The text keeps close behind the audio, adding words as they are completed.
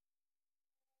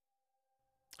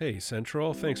Hey,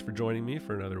 Central. Thanks for joining me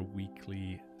for another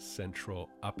weekly Central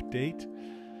update.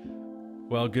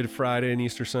 Well, Good Friday and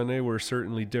Easter Sunday were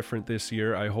certainly different this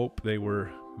year. I hope they were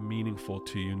meaningful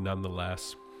to you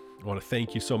nonetheless. I want to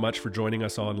thank you so much for joining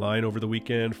us online over the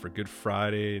weekend for Good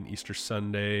Friday and Easter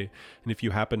Sunday. And if you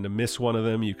happen to miss one of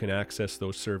them, you can access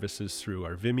those services through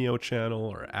our Vimeo channel,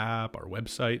 our app, our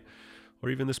website, or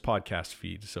even this podcast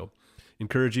feed. So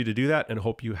encourage you to do that and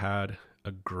hope you had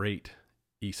a great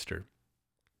Easter.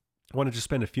 I wanted to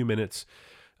spend a few minutes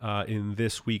in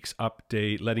this week's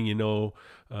update letting you know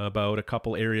about a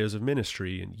couple areas of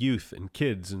ministry and youth and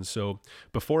kids. And so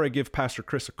before I give Pastor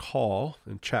Chris a call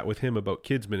and chat with him about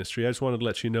kids ministry, I just wanted to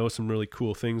let you know some really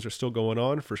cool things are still going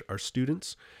on for our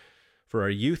students. For our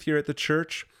youth here at the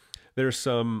church, there's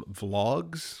some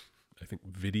vlogs, I think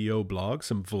video blogs,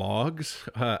 some vlogs,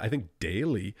 I think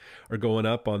daily are going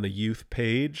up on the youth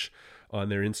page on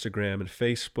their Instagram and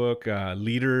Facebook.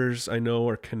 Leaders I know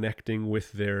are connecting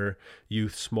with their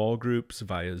youth small groups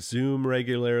via Zoom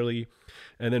regularly.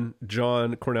 And then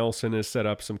John Cornelson has set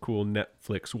up some cool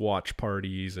Netflix watch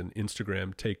parties and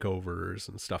Instagram takeovers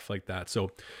and stuff like that.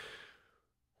 So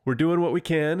we're doing what we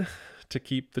can to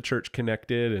keep the church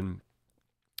connected, and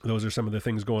those are some of the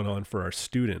things going on for our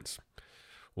students.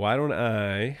 Why don't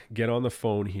I get on the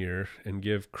phone here and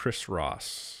give Chris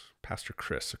Ross, Pastor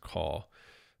Chris, a call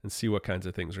and see what kinds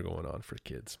of things are going on for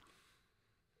kids.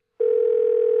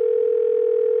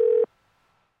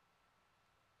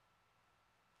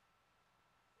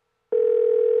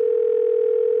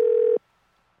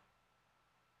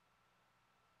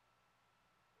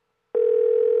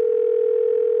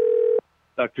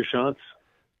 Dr. Shantz.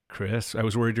 Chris, I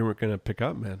was worried you weren't going to pick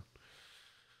up, man.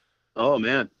 Oh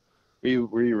man,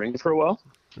 were you ringing for a while?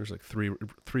 There's like three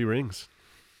rings.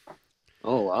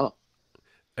 Oh wow.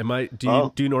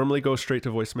 Do you normally go straight to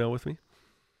voicemail with me?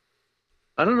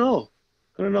 I don't know.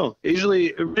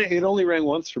 Usually it only rang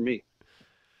once for me.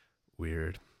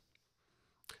 Weird.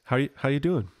 How you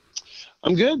doing?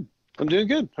 I'm good. I'm doing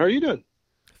good. How are you doing?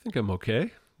 I think I'm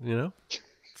okay.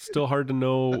 Still hard to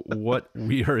know what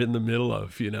we are in the middle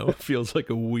of. It feels like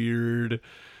a weird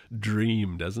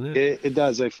dream, doesn't it? It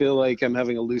does. I feel like I'm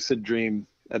having a lucid dream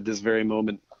at this very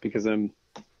moment because I'm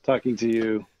talking to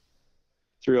you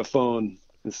through a phone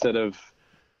instead of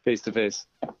face to face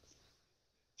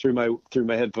through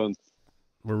my headphones.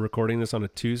 We're recording this on a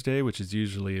Tuesday, which is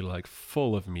usually like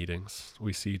full of meetings.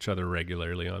 We see each other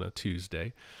regularly on a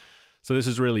Tuesday. So this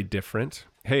is really different.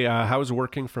 Hey, how's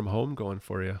working from home going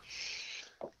for you?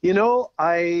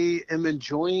 I am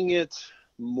enjoying it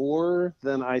more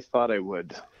than I thought I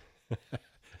would.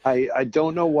 I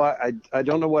don't know what I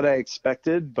don't know what I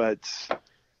expected, but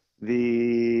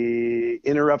the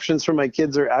interruptions from my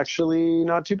kids are actually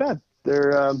not too bad.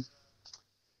 They're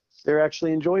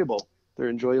actually enjoyable.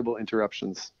 They're enjoyable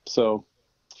interruptions. So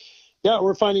yeah,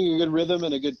 we're finding a good rhythm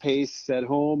and a good pace at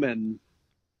home. And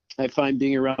I find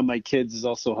being around my kids is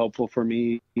also helpful for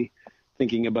me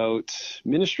thinking about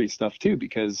ministry stuff too,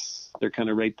 because they're kind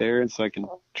of right there. And so I can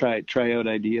try out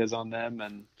ideas on them.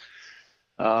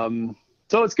 And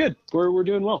so it's good. We're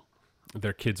doing well.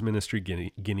 They're kids ministry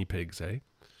guinea pigs, eh?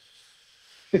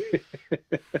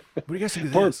 What do you guys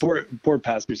think of this? Poor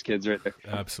pastor's kids right there.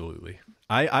 Absolutely.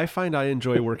 I find I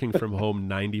enjoy working from home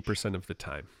 90% of the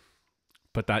time,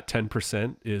 but that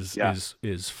 10%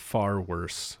 is far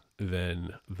worse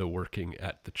than the working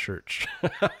at the church.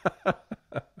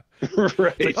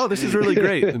 Right. It's like, oh, this is really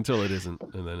great until it isn't,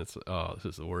 and then it's this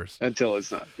is the worst. Until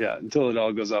it's not. Yeah, until it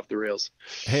all goes off the rails.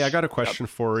 Hey, I got a question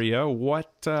for you.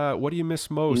 What do you miss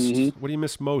most? Mm-hmm. What do you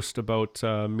miss most about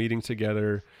meeting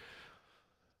together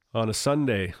on a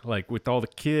Sunday, like with all the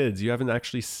kids? You haven't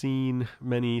actually seen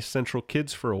many Central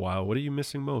kids for a while. What are you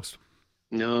missing most?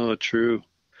 No, true.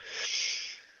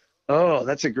 Oh,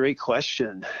 that's a great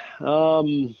question.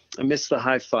 I miss the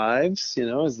high fives,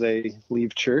 as they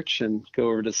leave church and go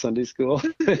over to Sunday school.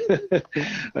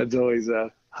 That's always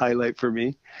a highlight for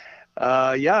me.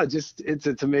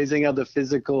 It's amazing how the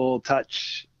physical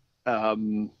touch,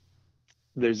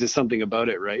 there's just something about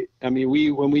it, right? I mean,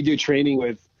 when we do training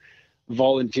with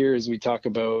volunteers, we talk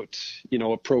about,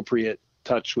 appropriate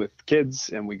touch with kids,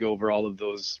 and we go over all of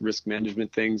those risk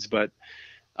management things, but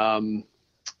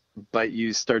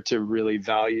you start to really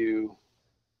value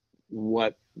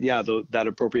what, that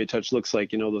appropriate touch looks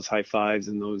like, those high fives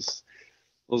and those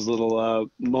little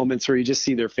moments where you just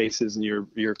see their faces and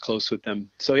you're close with them.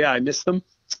 So yeah, I miss them.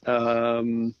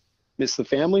 Miss the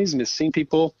families, miss seeing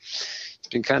people. It's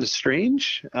been kind of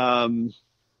strange. So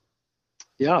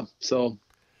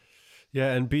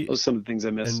yeah, and those are some of the things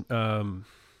I miss. And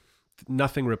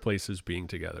nothing replaces being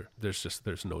together.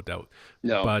 There's no doubt.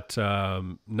 No. But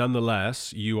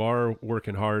nonetheless, you are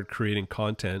working hard creating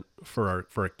content for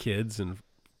our kids and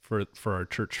for our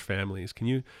church families. Can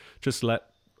you just let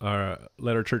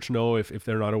our church know if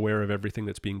they're not aware of everything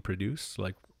that's being produced,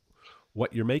 like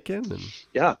what you're making? And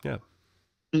yeah.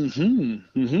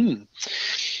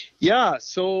 Yeah.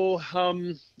 So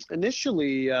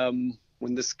initially,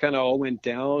 when this kind of all went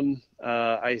down,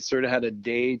 I sort of had a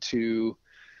day to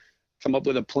come up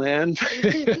with a plan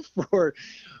for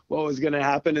what was going to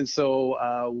happen. And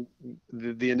so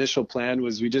the initial plan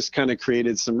was we just kind of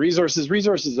created some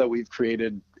resources that we've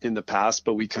created in the past,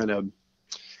 but we kind of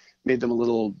made them a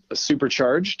little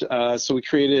supercharged. So we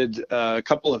created a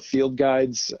couple of field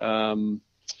guides. One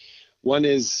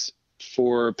is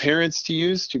for parents to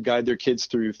use to guide their kids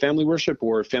through family worship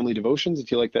or family devotions,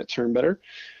 if you like that term better.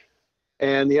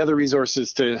 And the other resource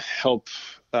is to help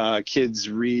kids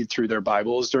read through their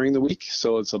Bibles during the week.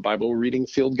 So it's a Bible reading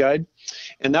field guide.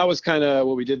 And that was kind of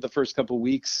what we did the first couple of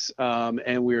weeks.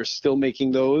 And we're still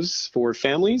making those for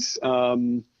families.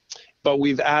 But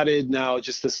we've added now,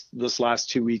 just this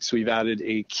last 2 weeks, we've added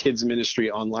a kids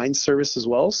ministry online service as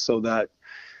well, so that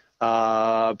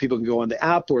people can go on the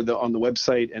app or on the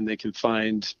website, and they can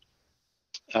find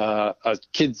a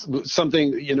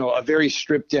very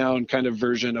stripped down kind of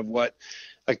version of what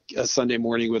a Sunday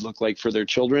morning would look like for their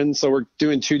children. So we're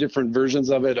doing 2 different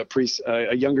versions of it: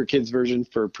 a younger kids version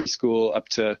for preschool up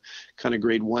to kind of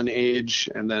grade 1 age,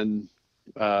 and then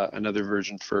another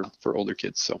version for older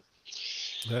kids. So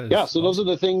yeah, so those are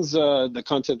the things, the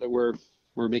content that we're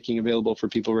making available for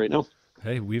people right now.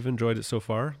 Hey, we've enjoyed it so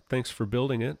far. Thanks for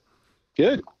building it.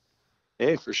 Good.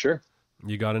 Hey, for sure.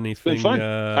 You got anything? It's been fun.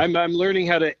 I'm learning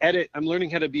how to edit. I'm learning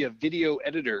how to be a video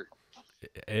editor.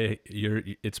 Hey,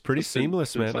 it's pretty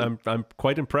seamless, man. I'm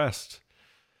quite impressed.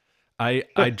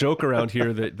 I joke around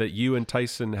here that you and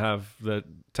Tyson have the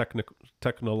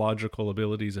technological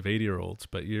abilities of 80-year-olds,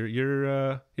 but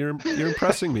you're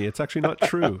impressing me. It's actually not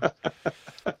true.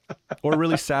 Or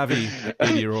really savvy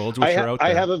 80-year-olds, which are out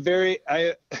there.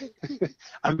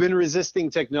 I've been resisting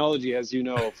technology, as you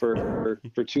know,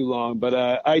 for too long.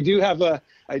 But I do have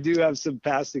some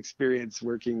past experience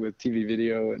working with TV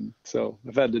video, and so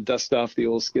I've had to dust off the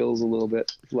old skills a little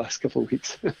bit the last couple of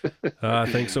weeks.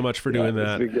 Thanks so much for doing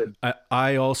that.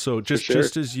 I also just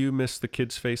as you miss the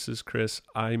kids' faces, Chris,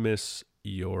 I miss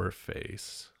your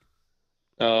face.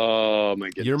 Oh my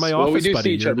goodness! You're my office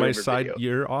buddy. You're my side. Video.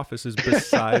 Your office is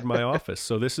beside my office.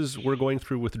 So we're going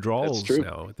through withdrawals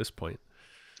now at this point.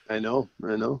 I know.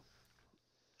 All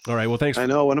right. Well, thanks. I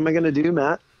know. What am I going to do,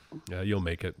 Matt? Yeah, you'll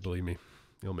make it. Believe me,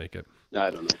 you'll make it. I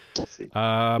don't know. We'll see.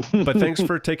 But thanks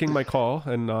for taking my call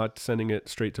and not sending it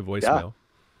straight to voicemail. Yeah.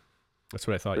 That's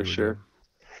what I thought you were doing.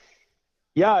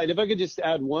 Yeah, and if I could just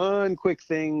add one quick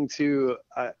thing to,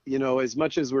 as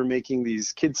much as we're making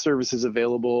these kids services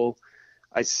available,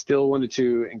 I still wanted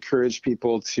to encourage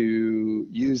people to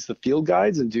use the field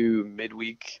guides and do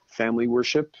midweek family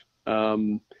worship.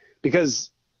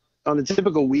 Because on a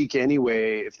typical week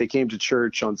anyway, if they came to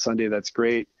church on Sunday, that's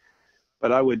great.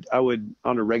 But I would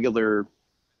on a regular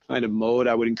kind of mode,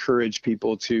 I would encourage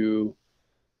people to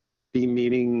be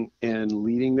meeting and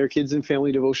leading their kids in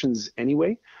family devotions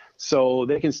anyway. So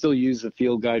they can still use the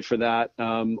field guide for that,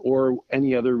 or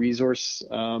any other resource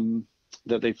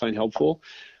that they find helpful.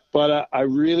 But I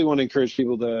really want to encourage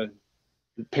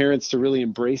parents to really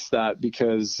embrace that,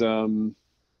 because, I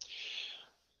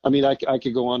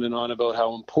could go on and on about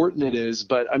how important it is,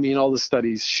 but all the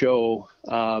studies show,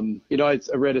 I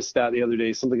read a stat the other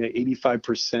day, something like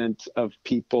 85% of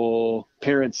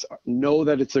parents know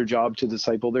that it's their job to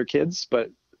disciple their kids, but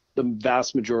the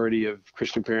vast majority of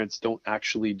Christian parents don't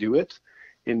actually do it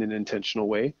in an intentional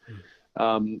way.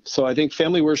 So I think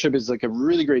family worship is like a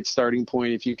really great starting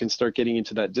point if you can start getting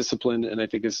into that discipline. And I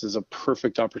think this is a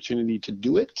perfect opportunity to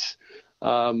do it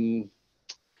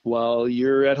while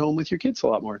you're at home with your kids a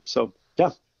lot more. So yeah,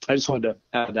 I just wanted to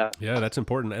add that. Yeah, that's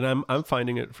important. And I'm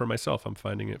finding it for myself. I'm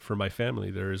finding it for my family.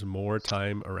 There is more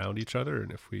time around each other.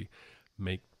 And if we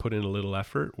put in a little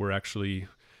effort, we're actually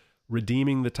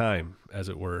redeeming the time, as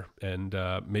it were, and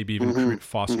maybe even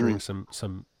fostering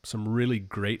some really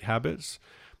great habits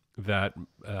that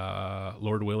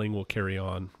Lord willing will carry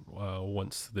on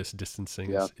once this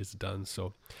distancing is done.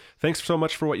 So thanks so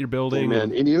much for what you're building.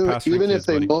 Amen. And even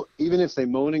if they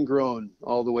moan and groan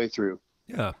all the way through.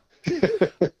 Yeah.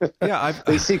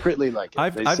 They secretly like it.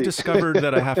 I've discovered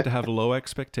that I have to have low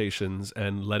expectations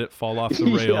and let it fall off the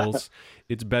rails.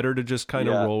 It's better to just kind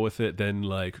of roll with it than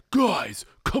like, guys,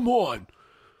 come on.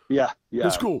 Yeah.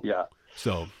 Let's go. Yeah.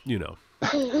 So,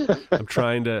 I'm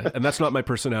trying to, and that's not my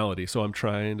personality. So I'm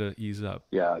trying to ease up.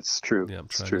 Yeah, it's true. Yeah, I'm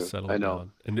It's trying true. to settle I it know.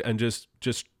 down and just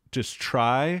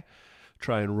try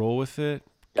and roll with it.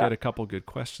 Yeah. Get a couple good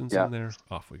questions Yeah. in there.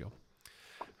 Off we go.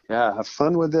 Yeah. Have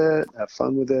fun with it. Have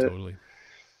fun with it. Totally.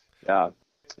 Yeah.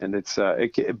 And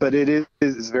but it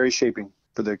is very shaping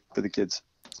for the kids.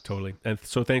 Totally. And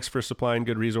so thanks for supplying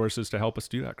good resources to help us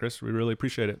do that, Chris. We really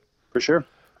appreciate it. For sure.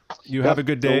 You have a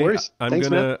good day. No worries. Thanks,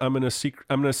 man. I'm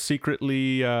gonna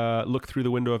secretly look through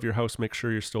the window of your house, make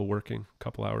sure you're still working a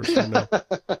couple hours from now.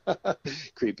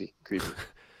 Creepy.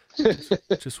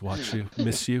 Just watch you,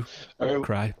 miss you, All right.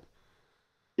 cry.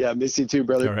 Yeah, miss you too,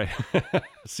 brother. All right.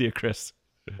 See you, Chris.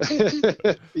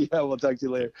 Yeah, we'll talk to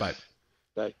you later. Bye.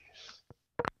 Bye.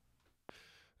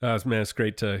 Man, it's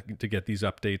great to get these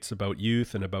updates about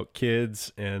youth and about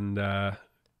kids. And,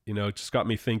 it just got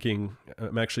me thinking.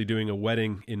 I'm actually doing a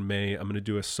wedding in May. I'm going to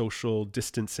do a social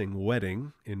distancing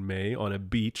wedding in May on a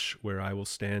beach where I will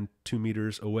stand 2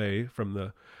 meters away from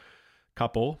the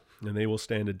couple, and they will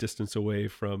stand a distance away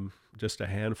from just a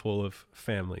handful of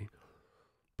family.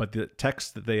 But the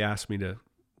text that they asked me to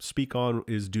speak on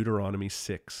is Deuteronomy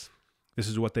 6. This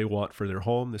is what they want for their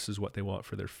home. This is what they want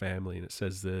for their family. And it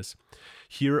says this: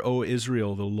 "Hear, O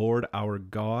Israel, the Lord our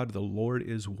God, the Lord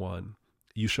is one.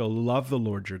 You shall love the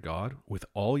Lord your God with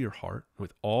all your heart,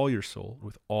 with all your soul,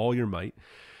 with all your might.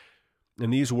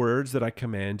 And these words that I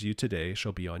command you today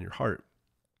shall be on your heart.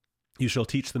 You shall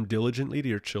teach them diligently to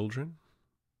your children,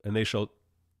 and they shall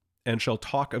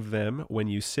talk of them when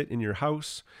you sit in your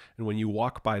house, and when you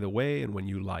walk by the way, and when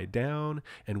you lie down,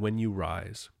 and when you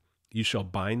rise. You shall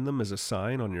bind them as a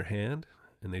sign on your hand,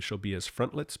 and they shall be as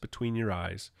frontlets between your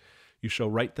eyes. You shall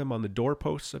write them on the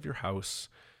doorposts of your house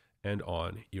and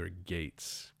on your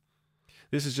gates."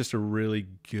 This is just a really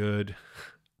good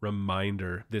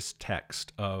reminder, this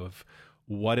text, of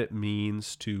what it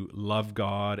means to love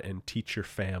God and teach your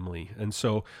family. And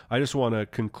so I just want to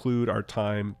conclude our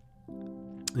time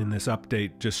in this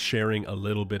update just sharing a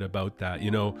little bit about that.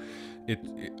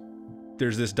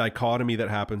 There's this dichotomy that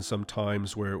happens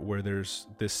sometimes where there's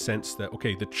this sense that,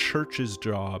 okay, the church's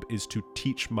job is to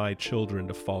teach my children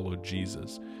to follow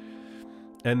Jesus.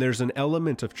 And there's an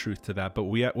element of truth to that, but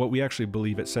what we actually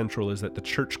believe at Central is that the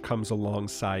church comes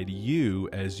alongside you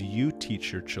as you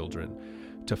teach your children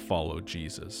to follow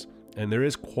Jesus. And there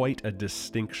is quite a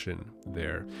distinction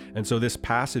there. And so this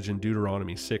passage in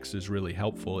Deuteronomy 6 is really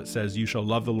helpful. It says, "You shall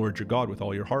love the Lord your God with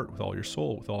all your heart, with all your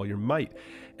soul, with all your might.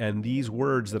 And these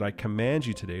words that I command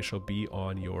you today shall be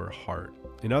on your heart."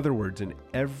 In other words, in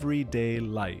everyday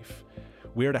life,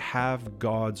 we are to have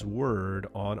God's word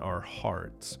on our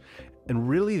hearts. And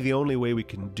really the only way we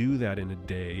can do that in a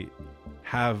day,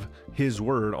 have his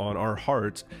word on our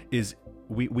hearts, is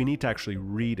we need to actually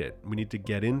read it. We need to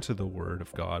get into the word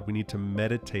of God. We need to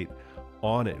meditate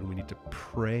on it, and we need to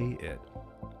pray it.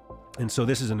 And so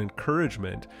this is an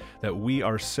encouragement that we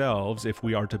ourselves, if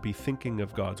we are to be thinking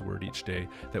of God's word each day,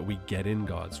 that we get in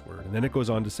God's word. And then it goes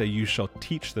on to say, "You shall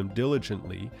teach them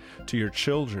diligently to your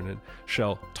children, and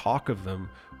shall talk of them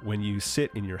when you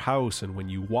sit in your house, and when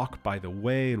you walk by the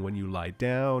way, and when you lie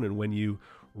down, and when you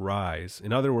rise."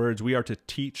 In other words, we are to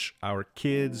teach our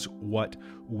kids what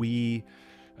we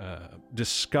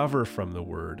discover from the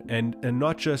word, and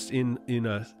not just in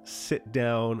a sit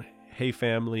down, hey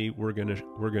family, we're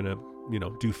gonna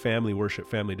do family worship,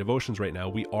 family devotions right now.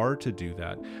 We are to do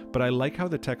that, but I like how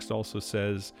the text also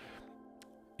says,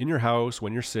 in your house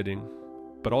when you're sitting,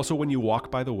 but also when you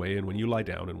walk by the way, and when you lie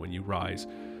down, and when you rise,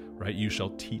 right? You shall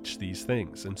teach these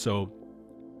things. And so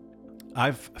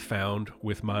I've found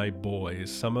with my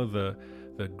boys some of the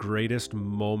greatest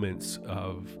moments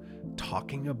of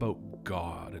talking about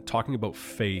God and talking about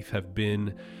faith have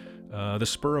been the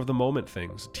spur of the moment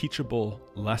things, teachable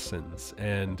lessons,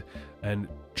 and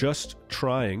just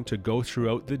trying to go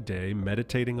throughout the day,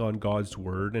 meditating on God's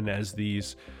word. And as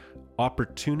these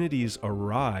opportunities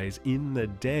arise in the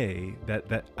day,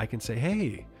 that I can say,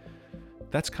 hey,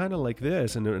 that's kind of like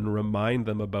this, and remind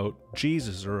them about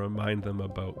Jesus, or remind them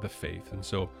about the faith. And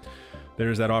so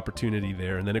there's that opportunity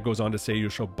there. And then it goes on to say, "You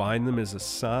shall bind them as a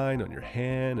sign on your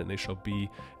hand, and they shall be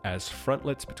as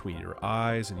frontlets between your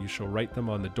eyes, and you shall write them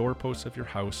on the doorposts of your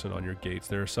house and on your gates."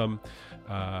 There are some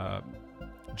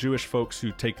Jewish folks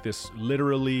who take this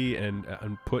literally and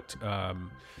put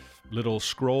little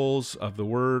scrolls of the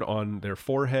word on their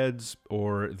foreheads,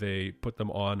 or they put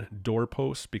them on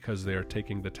doorposts because they are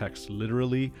taking the text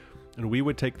literally. And we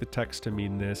would take the text to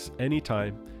mean this: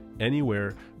 anytime,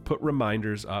 anywhere, put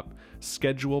reminders up,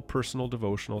 schedule personal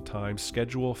devotional time,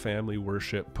 schedule family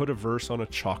worship, put a verse on a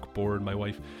chalkboard. My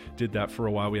wife did that for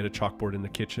a while. We had a chalkboard in the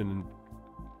kitchen, and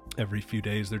every few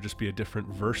days there'd just be a different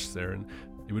verse there, and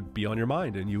it would be on your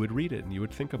mind, and you would read it, and you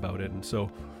would think about it. And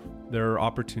so there are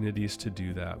opportunities to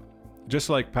do that. Just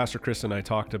like Pastor Chris and I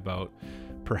talked about,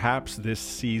 perhaps this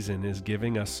season is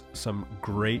giving us some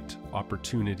great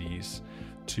opportunities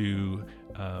to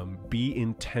be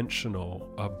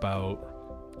intentional about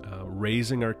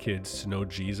raising our kids to know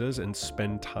Jesus and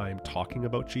spend time talking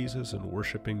about Jesus and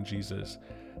worshiping Jesus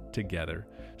together.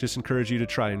 Just encourage you to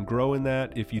try and grow in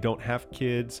that. If you don't have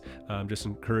kids, just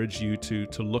encourage you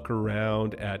to look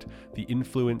around at the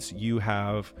influence you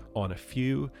have on a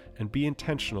few and be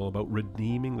intentional about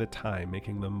redeeming the time,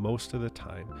 making the most of the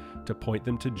time to point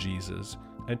them to Jesus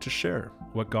and to share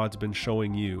what God's been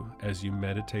showing you as you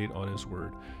meditate on His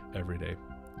Word every day.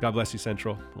 God bless you,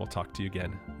 Central. We'll talk to you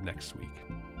again next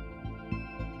week.